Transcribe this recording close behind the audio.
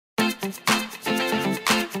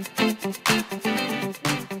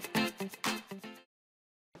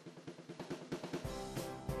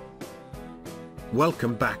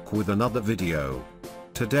Welcome back with another video.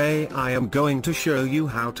 Today I am going to show you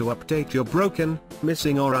how to update your broken,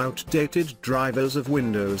 missing or outdated drivers of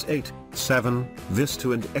Windows 8, 7,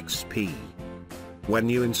 Vista and XP. When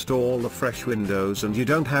you install the fresh Windows and you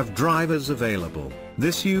don't have drivers available,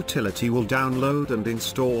 this utility will download and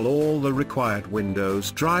install all the required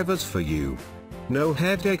Windows drivers for you. No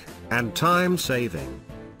headache, and time saving.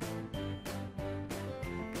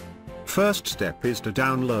 First step is to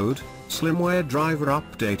download Slimware Driver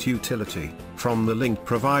Update Utility from the link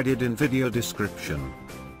provided in video description.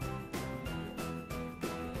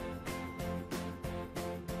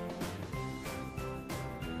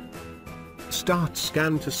 Start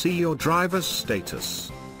scan to see your driver's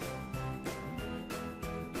status.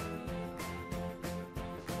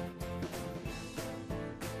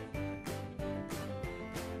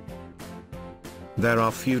 There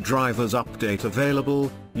are few drivers update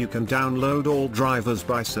available. You can download all drivers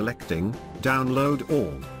by selecting Download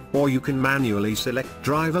All, or you can manually select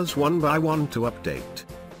drivers one by one to update.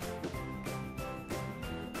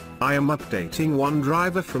 I am updating one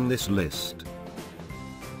driver from this list.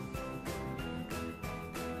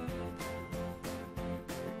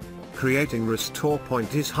 Creating restore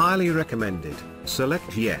point is highly recommended.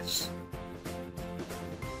 Select Yes.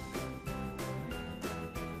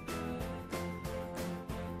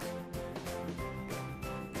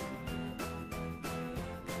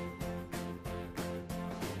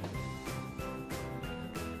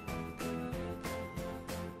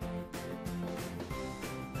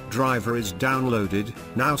 Driver is downloaded.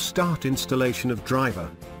 Now start installation of driver.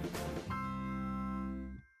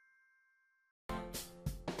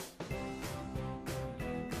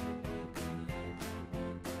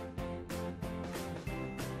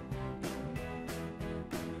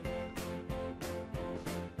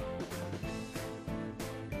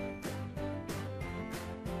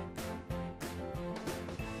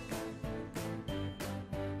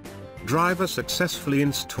 Driver successfully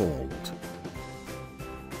installed.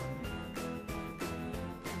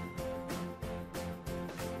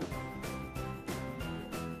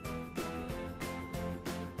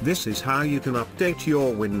 This is how you can update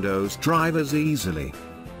your Windows drivers easily.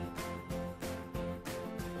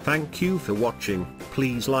 Thank you for watching.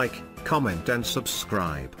 Please like, comment and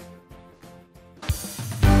subscribe.